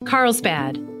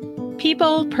Carlsbad.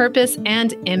 People, Purpose,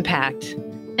 and Impact.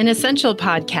 An essential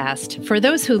podcast for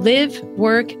those who live,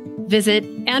 work, visit,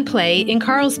 and play in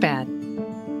Carlsbad.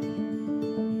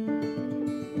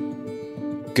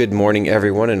 Good morning,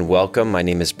 everyone, and welcome. My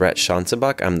name is Brett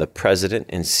Schanzenbach. I'm the president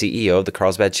and CEO of the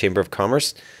Carlsbad Chamber of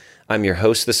Commerce. I'm your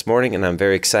host this morning, and I'm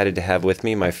very excited to have with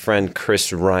me my friend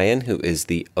Chris Ryan, who is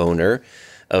the owner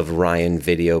of Ryan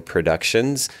Video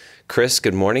Productions. Chris,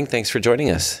 good morning. Thanks for joining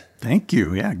us. Thank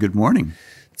you. Yeah, good morning.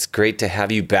 It's great to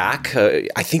have you back.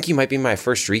 I think you might be my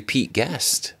first repeat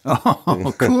guest.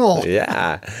 Oh, cool.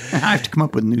 Yeah. I have to come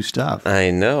up with new stuff.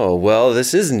 I know. Well,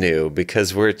 this is new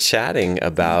because we're chatting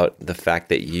about the fact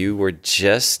that you were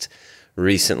just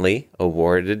recently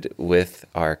awarded with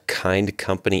our Kind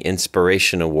Company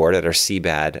Inspiration Award at our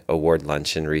CBAD Award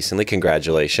Luncheon recently.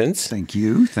 Congratulations. Thank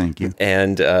you. Thank you.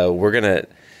 And we're going to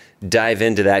dive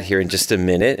into that here in just a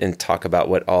minute and talk about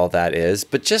what all that is.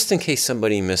 But just in case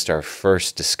somebody missed our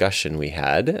first discussion we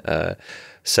had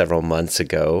several months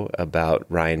ago about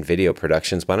Ryan Video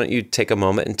Productions, why don't you take a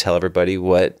moment and tell everybody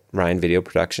what Ryan Video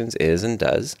Productions is and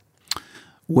does?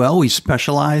 Well, we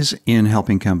specialize in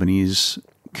helping companies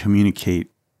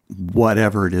communicate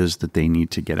whatever it is that they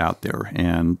need to get out there.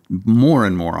 And more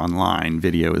online,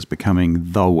 video is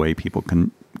becoming the way people can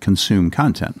consume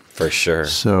content. For sure.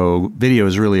 So video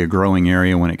is really a growing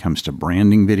area when it comes to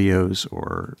branding videos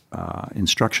or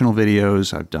instructional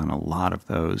videos. I've done a lot of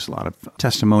those, a lot of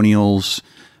testimonials,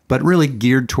 but really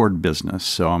geared toward business.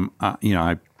 So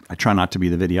I try not to be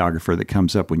the videographer that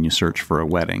comes up when you search for a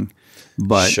wedding.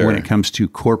 But Sure. when it comes to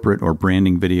corporate or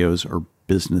branding videos or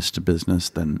business to business,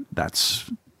 then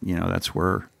that's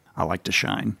where I like to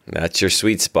shine. That's your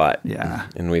sweet spot. Yeah.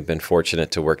 And we've been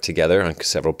fortunate to work together on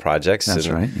several projects. That's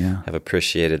and right, yeah. have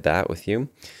appreciated that with you.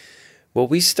 Well,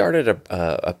 we started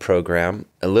a program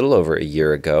a little over a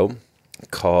year ago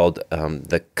called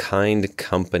the Kind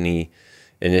Company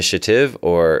Initiative,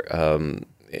 or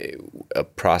a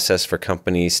process for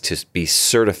companies to be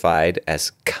certified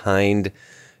as kind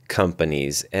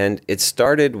companies. And it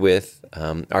started with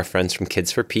our friends from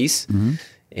Kids for Peace. Mm-hmm.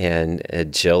 And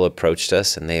Jill approached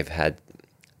us, and they've had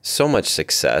so much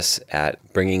success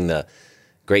at bringing the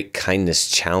Great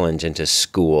Kindness Challenge into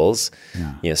schools.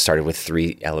 Yeah. Started with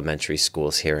 3 elementary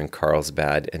schools here in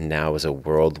Carlsbad, and now is a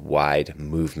worldwide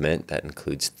movement that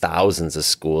includes thousands of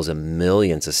schools and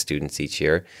millions of students each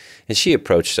year. And she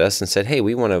approached us and said, hey,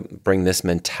 we want to bring this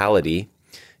mentality,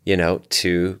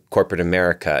 to corporate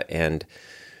America. And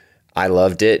I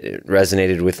loved it. It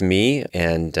resonated with me.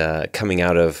 And coming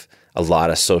out of a lot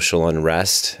of social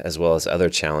unrest as well as other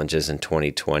challenges in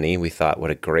 2020, we thought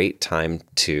what a great time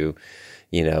to,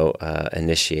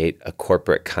 initiate a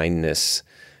corporate kindness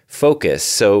focus.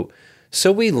 So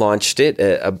we launched it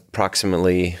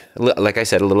approximately, like I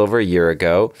said, a little over a year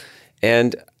ago.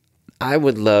 And I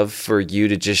would love for you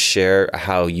to just share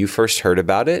how you first heard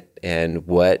about it and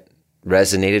what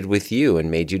resonated with you and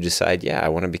made you decide, I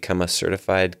want to become a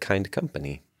certified kind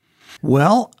company.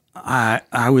 Well,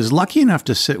 I was lucky enough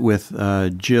to sit with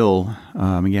Jill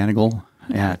McGanigal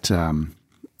at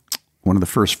one of the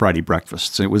first Friday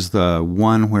breakfasts. It was the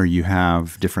one where you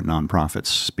have different nonprofits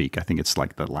speak. I think it's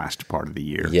like the last part of the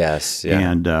year. Yes. Yeah.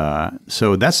 And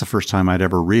so that's the first time I'd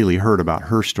ever really heard about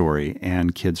her story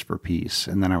and Kids for Peace.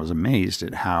 And then I was amazed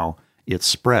at how it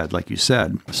spread, like you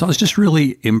said. So I was just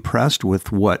really impressed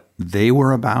with what they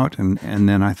were about. And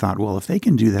then I thought, well, if they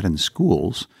can do that in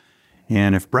schools,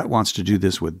 and if Brett wants to do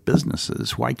this with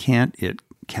businesses, why can't it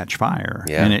catch fire?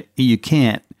 Yeah. And you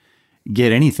can't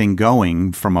get anything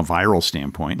going from a viral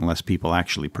standpoint unless people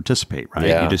actually participate, right?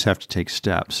 Yeah. You just have to take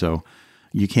steps. So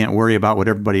you can't worry about what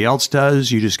everybody else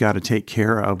does. You just got to take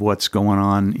care of what's going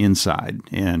on inside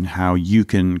and how you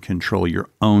can control your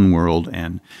own world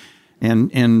and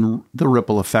the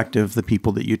ripple effect of the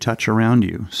people that you touch around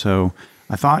you. So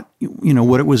I thought,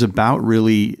 what it was about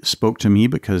really spoke to me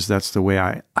because that's the way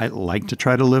I like to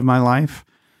try to live my life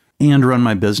and run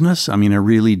my business. I mean, I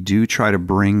really do try to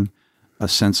bring a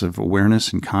sense of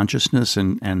awareness and consciousness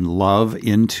and love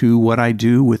into what I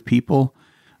do with people.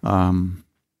 But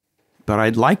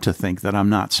I'd like to think that I'm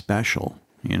not special.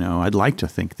 I'd like to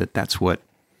think that that's what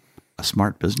a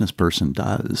smart business person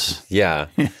does. Yeah.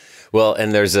 Well,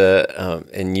 and there's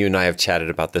and you and I have chatted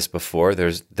about this before.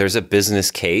 There's a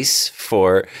business case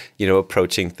for,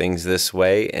 approaching things this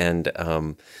way. And,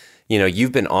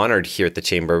 you've been honored here at the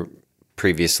Chamber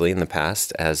previously in the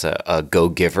past as a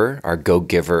go-giver, our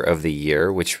go-giver of the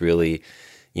year, which really,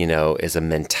 is a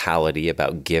mentality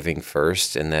about giving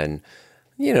first. And then,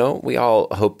 we all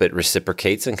hope it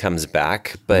reciprocates and comes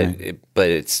back, but Right. But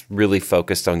it's really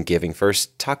focused on giving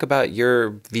first. Talk about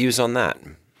your views on that.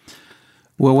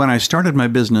 Well, when I started my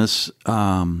business,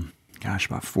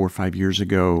 about 4 or 5 years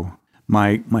ago,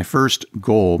 my first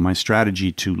goal, my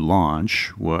strategy to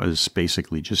launch was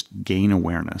basically just gain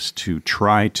awareness, to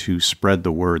try to spread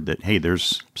the word that, hey,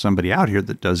 there's somebody out here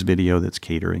that does video that's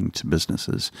catering to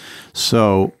businesses.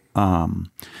 So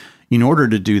in order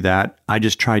to do that, I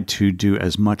just tried to do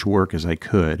as much work as I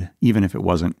could, even if it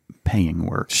wasn't paying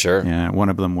work. Sure. And one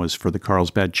of them was for the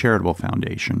Carlsbad Charitable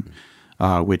Foundation,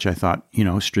 which I thought,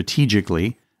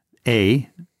 strategically, they're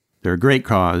a great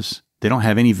cause. They don't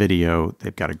have any video.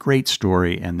 They've got a great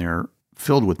story, and they're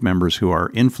filled with members who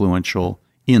are influential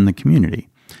in the community.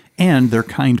 And they're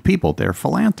kind people. They're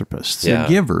philanthropists. They're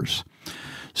givers.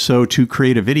 So to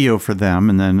create a video for them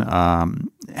and then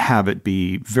have it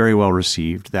be very well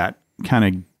received, that kind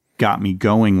of got me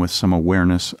going with some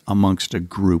awareness amongst a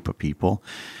group of people.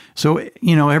 So,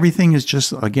 everything is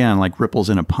just, again, like ripples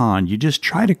in a pond. You just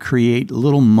try to create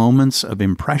little moments of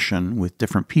impression with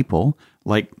different people,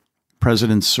 like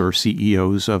presidents or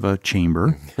CEOs of a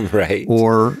chamber. Right.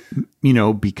 Or,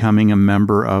 becoming a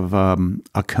member of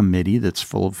a committee that's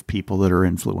full of people that are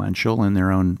influential in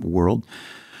their own world.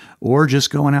 Or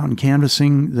just going out and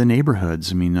canvassing the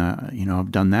neighborhoods. I mean,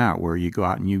 I've done that where you go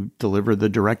out and you deliver the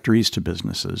directories to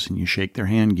businesses and you shake their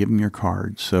hand, give them your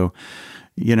card. So,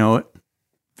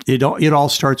 it all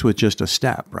starts with just a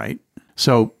step, right?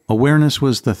 So awareness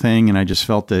was the thing. And I just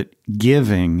felt that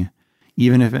giving,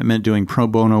 even if it meant doing pro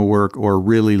bono work or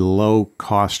really low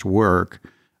cost work,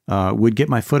 would get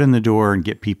my foot in the door and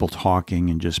get people talking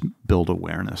and just build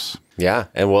awareness. Yeah.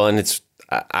 And it's,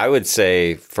 I would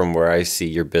say from where I see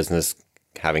your business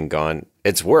having gone,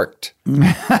 it's worked.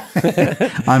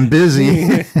 I'm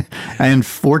busy. And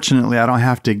fortunately, I don't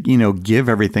have to, give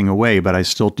everything away, but I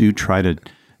still do try to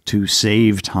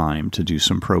save time to do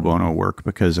some pro bono work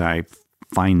because I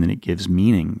find that it gives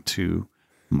meaning to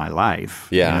my life.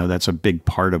 Yeah. That's a big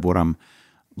part of what I'm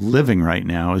living right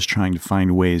now, is trying to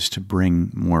find ways to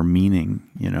bring more meaning,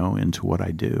 into what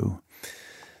I do.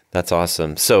 That's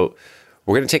awesome. So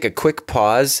we're going to take a quick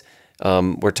pause.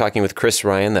 We're talking with Chris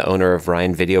Ryan, the owner of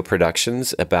Ryan Video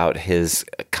Productions, about his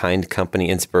Kind Company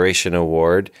Inspiration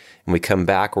Award. When we come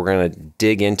back, we're going to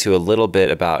dig into a little bit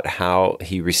about how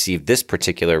he received this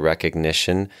particular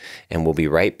recognition, and we'll be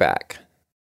right back.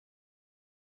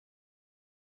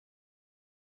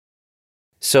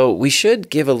 So we should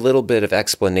give a little bit of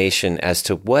explanation as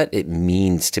to what it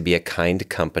means to be a kind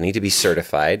company, to be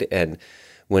certified. And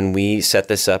when we set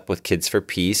this up with Kids for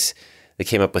Peace, they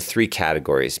came up with 3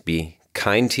 categories: be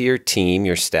kind to your team,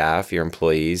 your staff, your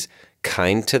employees,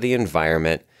 kind to the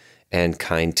environment, and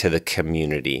kind to the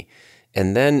community.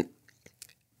 And then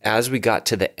as we got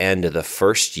to the end of the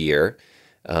first year,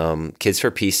 Kids for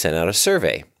Peace sent out a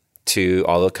survey to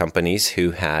all the companies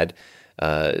who had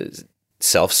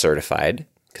self-certified,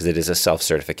 because it is a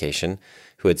self-certification,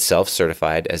 who had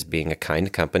self-certified as being a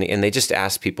kind company. And they just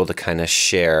asked people to kind of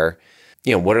share,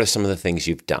 what are some of the things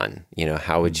you've done?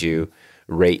 How would you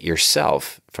rate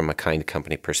yourself from a kind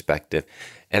company perspective?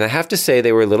 And I have to say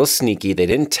they were a little sneaky. They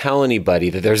didn't tell anybody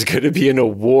that there's going to be an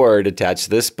award attached to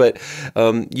this, but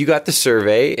you got the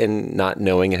survey, and not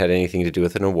knowing it had anything to do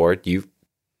with an award, you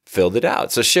filled it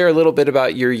out. So share a little bit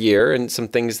about your year and some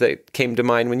things that came to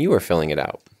mind when you were filling it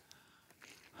out.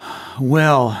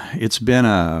 Well, it's been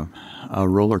a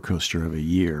roller coaster of a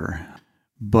year,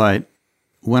 but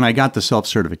when I got the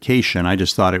self-certification, I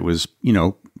just thought it was,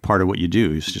 part of what you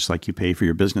do. It's just like you pay for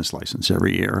your business license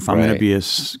every year. If I'm going to be a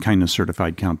kind of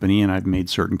certified company and I've made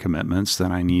certain commitments,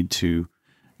 then I need to,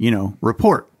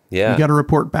 report. Yeah. You got to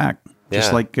report back.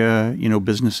 Just like,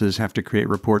 businesses have to create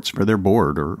reports for their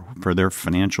board or for their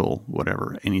financial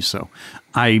whatever. So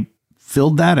I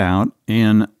filled that out.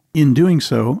 And in doing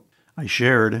so, I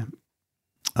shared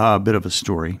a bit of a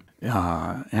story.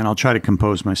 And I'll try to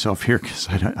compose myself here because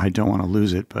I don't want to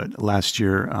lose it. But last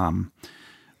year,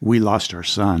 we lost our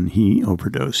son. He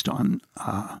overdosed on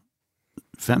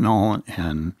fentanyl,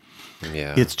 and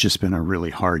it's just been a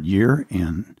really hard year.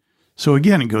 And so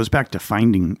again, it goes back to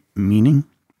finding meaning.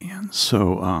 And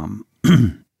so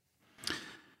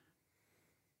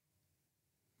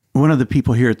one of the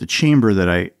people here at the chamber that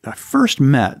I first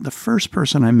met, the first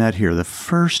person I met here, the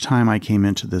first time I came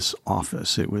into this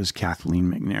office, it was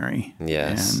Kathleen McNary.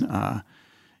 Yes.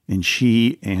 And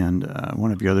she and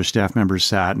one of your other staff members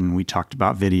sat and we talked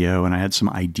about video, and I had some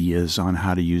ideas on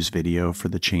how to use video for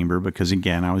the chamber because,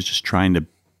 again, I was just trying to,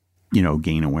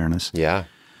 gain awareness. Yeah.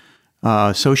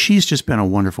 So she's just been a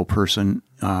wonderful person,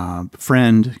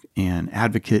 friend and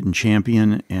advocate and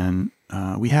champion. And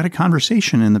we had a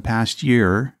conversation in the past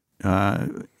year,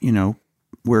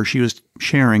 where she was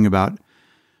sharing about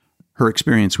her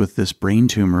experience with this brain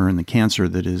tumor and the cancer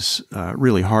that is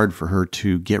really hard for her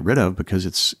to get rid of because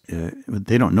it's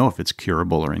they don't know if it's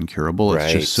curable or incurable.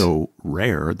 It's just so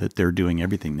rare that they're doing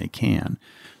everything they can.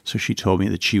 So she told me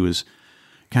that she was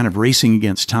kind of racing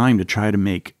against time to try to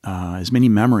make as many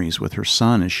memories with her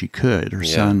son as she could. Her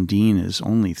son, Dean, is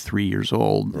only 3 years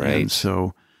old. Right. And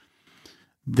so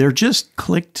there just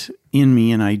clicked in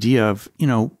me an idea of,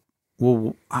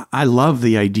 well, I love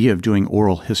the idea of doing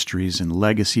oral histories and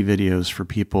legacy videos for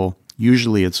people.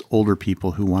 Usually it's older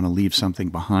people who want to leave something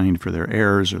behind for their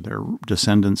heirs or their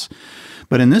descendants.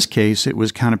 But in this case, it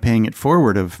was kind of paying it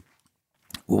forward of,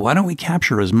 well, why don't we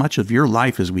capture as much of your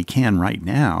life as we can right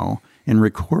now and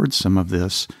record some of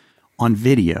this on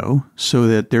video so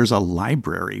that there's a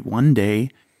library one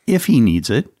day, if he needs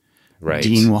it. Right.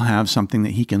 Dean will have something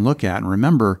that he can look at and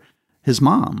remember his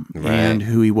mom and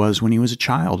who he was when he was a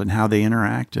child and how they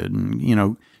interacted.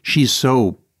 And, she's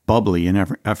so bubbly and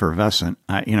effervescent.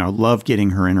 I love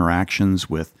getting her interactions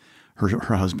with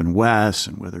her husband, Wes,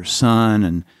 and with her son.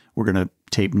 And we're going to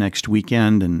tape next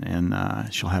weekend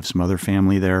and she'll have some other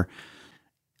family there.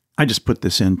 I just put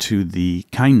this into the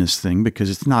kindness thing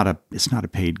because it's not a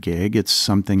paid gig. It's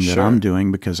something that I'm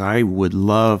doing because I would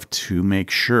love to make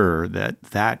sure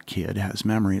that kid has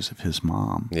memories of his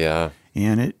mom. Yeah.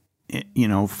 And it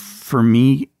for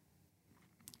me,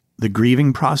 the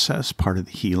grieving process, part of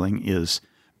the healing is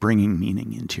bringing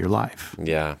meaning into your life.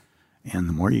 Yeah. And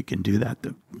the more you can do that,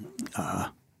 the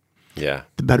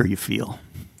better you feel.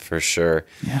 For sure.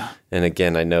 Yeah. And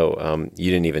again, I know you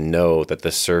didn't even know that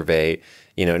the survey,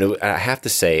 and I have to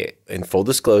say, in full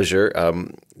disclosure,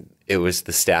 it was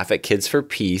the staff at Kids for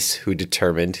Peace who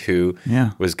determined who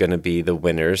was going to be the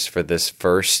winners for this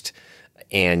first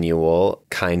annual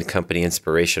Kind Company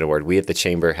Inspiration Award. We at the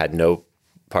Chamber had no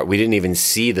part. We didn't even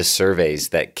see the surveys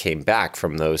that came back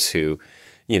from those who,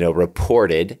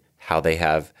 reported how they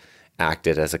have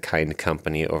acted as a kind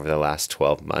company over the last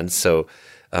 12 months. So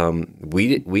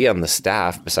we on the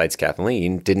staff, besides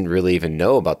Kathleen, didn't really even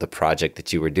know about the project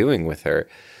that you were doing with her.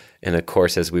 And of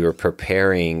course, as we were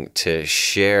preparing to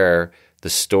share the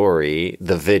story,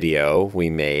 the video we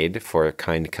made for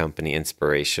Kind Company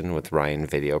Inspiration with Ryan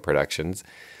Video Productions,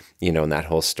 and that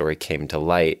whole story came to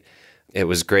light. It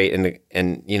was great.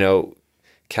 And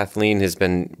Kathleen has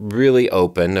been really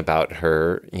open about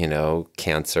her,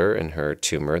 cancer and her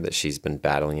tumor that she's been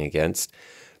battling against.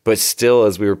 But still,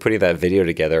 as we were putting that video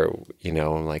together,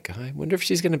 I'm like, I wonder if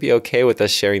she's going to be okay with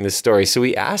us sharing this story. So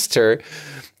we asked her,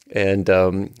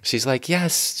 and she's like,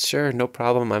 yes, sure, no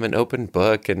problem. I'm an open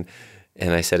book. And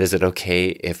I said, is it okay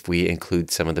if we include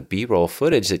some of the B-roll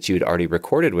footage that you'd already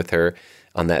recorded with her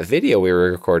on that video we were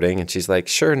recording? And she's like,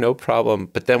 sure, no problem.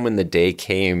 But then when the day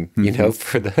came,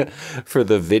 for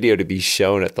the video to be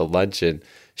shown at the luncheon,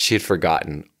 she had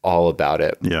forgotten all about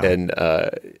it. Yeah.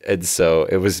 And so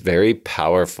it was very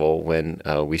powerful when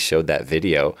we showed that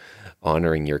video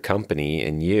honoring your company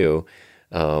and you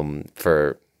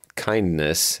for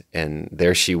kindness. And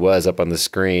there she was up on the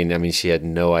screen. I mean, she had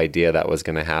no idea that was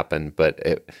going to happen, but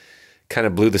it kind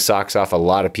of blew the socks off a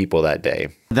lot of people that day.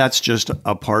 That's just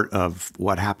a part of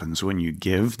what happens when you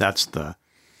give. That's the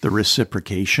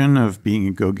reciprocation of being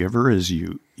a go-giver is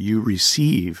you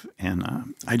receive.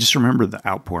 And I just remember the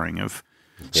outpouring of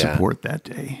support that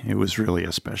day. It was really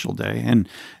a special day.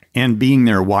 And being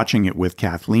there watching it with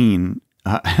Kathleen,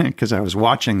 because I was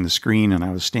watching the screen and I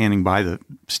was standing by the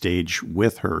stage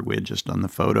with her. We had just done the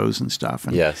photos and stuff.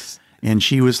 And, yes. And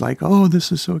she was like, oh,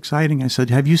 this is so exciting. I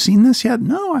said, have you seen this yet?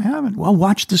 No, I haven't. Well,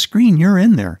 watch the screen. You're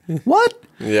in there. What?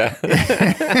 Yeah.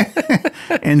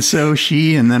 And so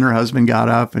she and then her husband got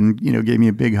up and, gave me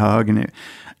a big hug. And,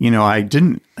 I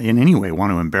didn't in any way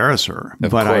want to embarrass her. Of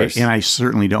course. I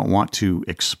certainly don't want to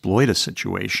exploit a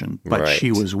situation. But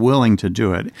she was willing to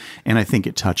do it. And I think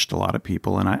it touched a lot of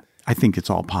people. And I think it's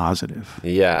all positive.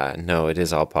 Yeah, no, it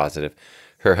is all positive.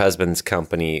 Her husband's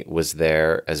company was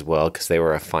there as well because they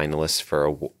were a finalist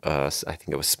for, I think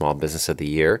it was Small Business of the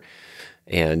Year.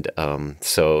 And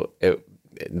so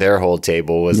their whole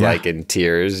table was like in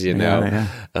tears, Yeah.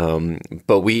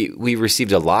 But we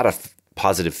received a lot of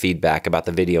positive feedback about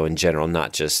the video in general,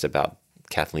 not just about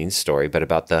Kathleen's story, but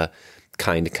about the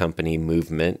Kind Company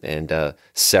movement. And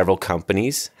several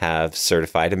companies have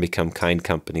certified and become Kind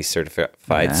Company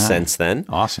certified since then.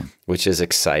 Awesome. Which is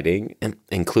exciting,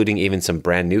 including even some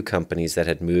brand new companies that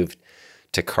had moved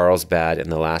to Carlsbad in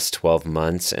the last 12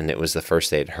 months. And it was the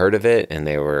first they had heard of it, and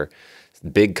they were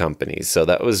big companies. So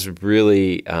that was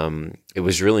really, it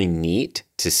was really neat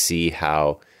to see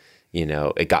how,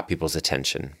 it got people's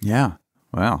attention. Yeah.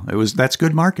 Wow. That's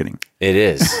good marketing. It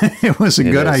is. It was a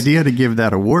good idea to give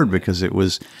that award because it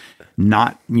was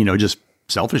not, just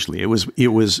selfishly. It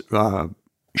was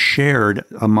shared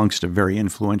amongst a very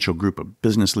influential group of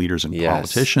business leaders and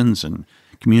politicians and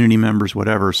community members,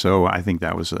 whatever. So I think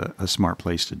that was a smart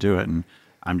place to do it. And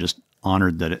I'm just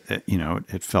honored that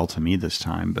it fell to me this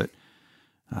time. But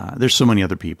there's so many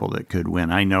other people that could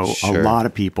win. I know a lot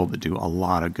of people that do a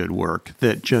lot of good work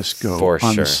that just go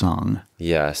unsung. Sure.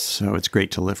 Yes. So it's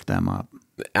great to lift them up.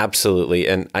 Absolutely.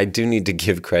 And I do need to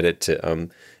give credit to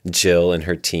Jill and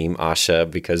her team, Asha,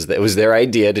 because it was their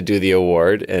idea to do the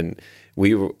award. And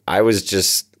I was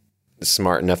just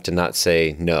smart enough to not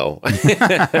say no.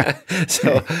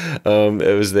 So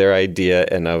it was their idea.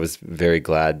 And I was very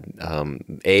glad,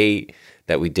 A,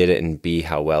 that we did it, and B,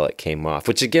 how well it came off,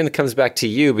 which again comes back to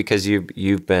you because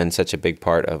you've been such a big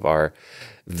part of our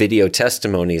video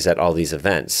testimonies at all these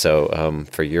events. So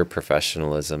for your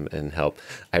professionalism and help.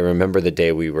 I remember the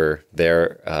day we were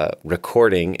there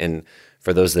recording, and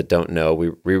for those that don't know,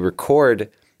 we record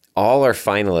all our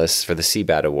finalists for the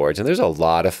CBAT Awards, and there's a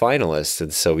lot of finalists,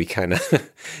 and so we kind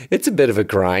of, it's a bit of a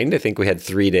grind. I think we had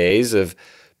 3 days of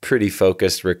pretty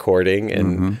focused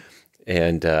recording,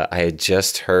 and I had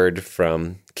just heard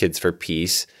from Kids for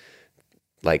Peace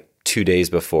like 2 days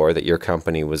before that your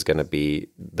company was going to be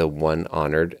the one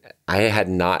honored. I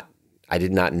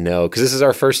did not know, because this is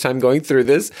our first time going through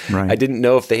this. Right. I didn't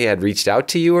know if they had reached out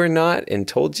to you or not and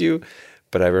told you,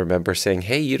 but I remember saying,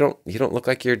 hey, you don't look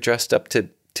like you're dressed up to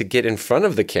get in front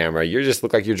of the camera. You just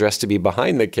look like you're dressed to be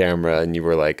behind the camera. And you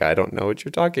were like, I don't know what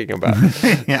you're talking about.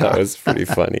 That was pretty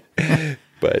funny.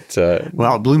 But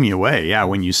well, it blew me away. Yeah,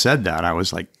 when you said that, I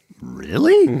was like,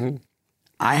 really? Mm-hmm.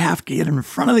 I have to get in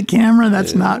front of the camera?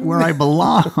 That's not where I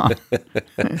belong.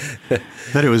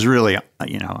 But it was really,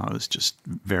 I was just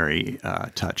very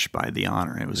touched by the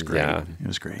honor. It was great. Yeah. It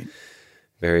was great.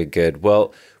 Very good.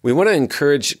 Well, we want to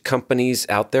encourage companies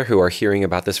out there who are hearing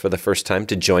about this for the first time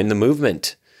to join the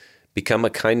movement. Become a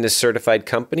Kindness Certified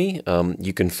company.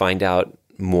 You can find out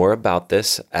more about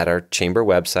this at our chamber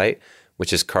website,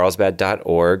 which is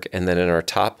carlsbad.org. And then in our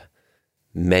top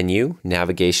menu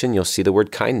navigation, you'll see the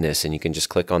word kindness, and you can just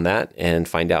click on that and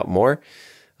find out more.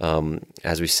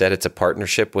 As we said, it's a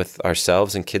partnership with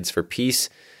ourselves and Kids for Peace.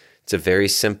 It's a very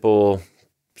simple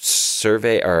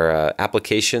survey or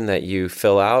application that you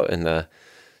fill out, and a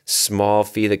small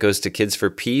fee that goes to Kids for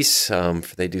Peace.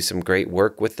 They do some great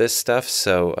work with this stuff.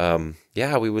 So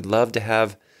we would love to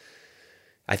have,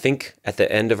 I think at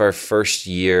the end of our first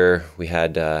year, we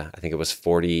had, I think it was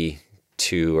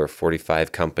 42 or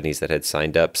 45 companies that had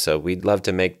signed up. So we'd love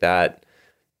to make that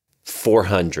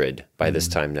 400 by this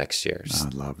time next year.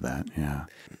 I'd love that. Yeah.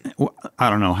 Well, I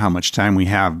don't know how much time we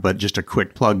have, but just a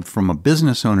quick plug from a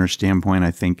business owner standpoint.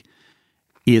 I think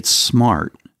it's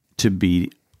smart to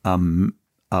be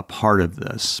a part of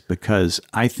this, because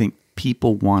I think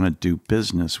people want to do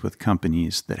business with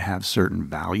companies that have certain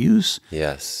values.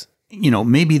 Yes.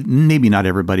 Maybe not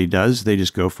everybody does. They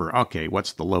just go for, okay,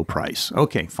 what's the low price?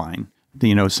 Okay, fine.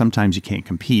 Sometimes you can't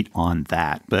compete on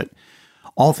that, but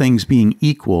all things being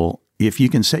equal, if you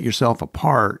can set yourself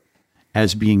apart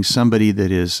as being somebody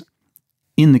that is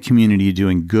in the community,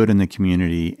 doing good in the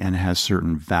community, and has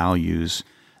certain values,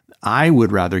 I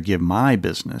would rather give my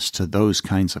business to those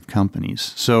kinds of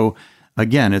companies. So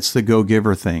again, it's the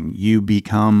go-giver thing. You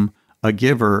become a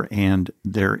giver, and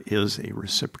there is a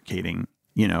reciprocating,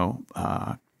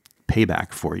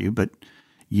 payback for you, but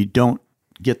you don't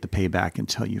get the payback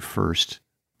until you first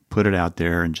put it out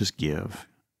there and just give,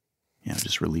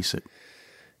 just release it.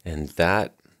 And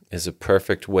that is a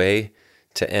perfect way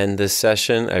to end this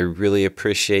session. I really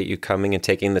appreciate you coming and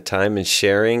taking the time and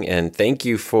sharing. And thank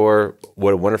you for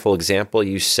what a wonderful example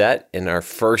you set in our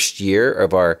first year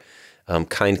of our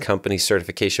Kind Company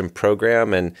certification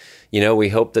program. And, we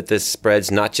hope that this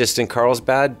spreads not just in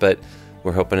Carlsbad, but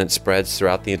we're hoping it spreads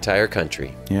throughout the entire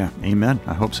country. Yeah, amen.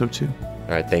 I hope so too.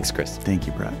 All right. Thanks, Chris. Thank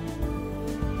you, Brett.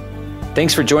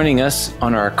 Thanks for joining us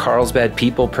on our Carlsbad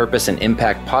People, Purpose, and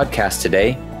Impact podcast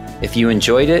today. If you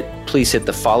enjoyed it, please hit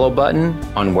the follow button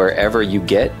on wherever you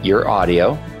get your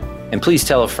audio. And please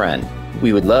tell a friend.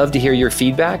 We would love to hear your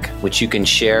feedback, which you can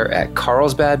share at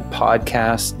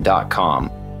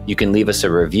carlsbadpodcast.com. You can leave us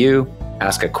a review,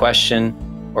 ask a question,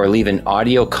 or leave an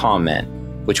audio comment,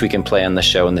 which we can play on the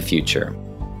show in the future.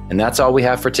 And that's all we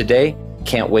have for today.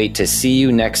 Can't wait to see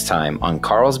you next time on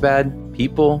Carlsbad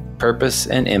People, Purpose,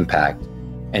 and Impact.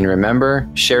 And remember,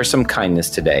 share some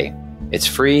kindness today. It's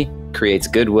free, creates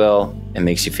goodwill, and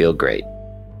makes you feel great.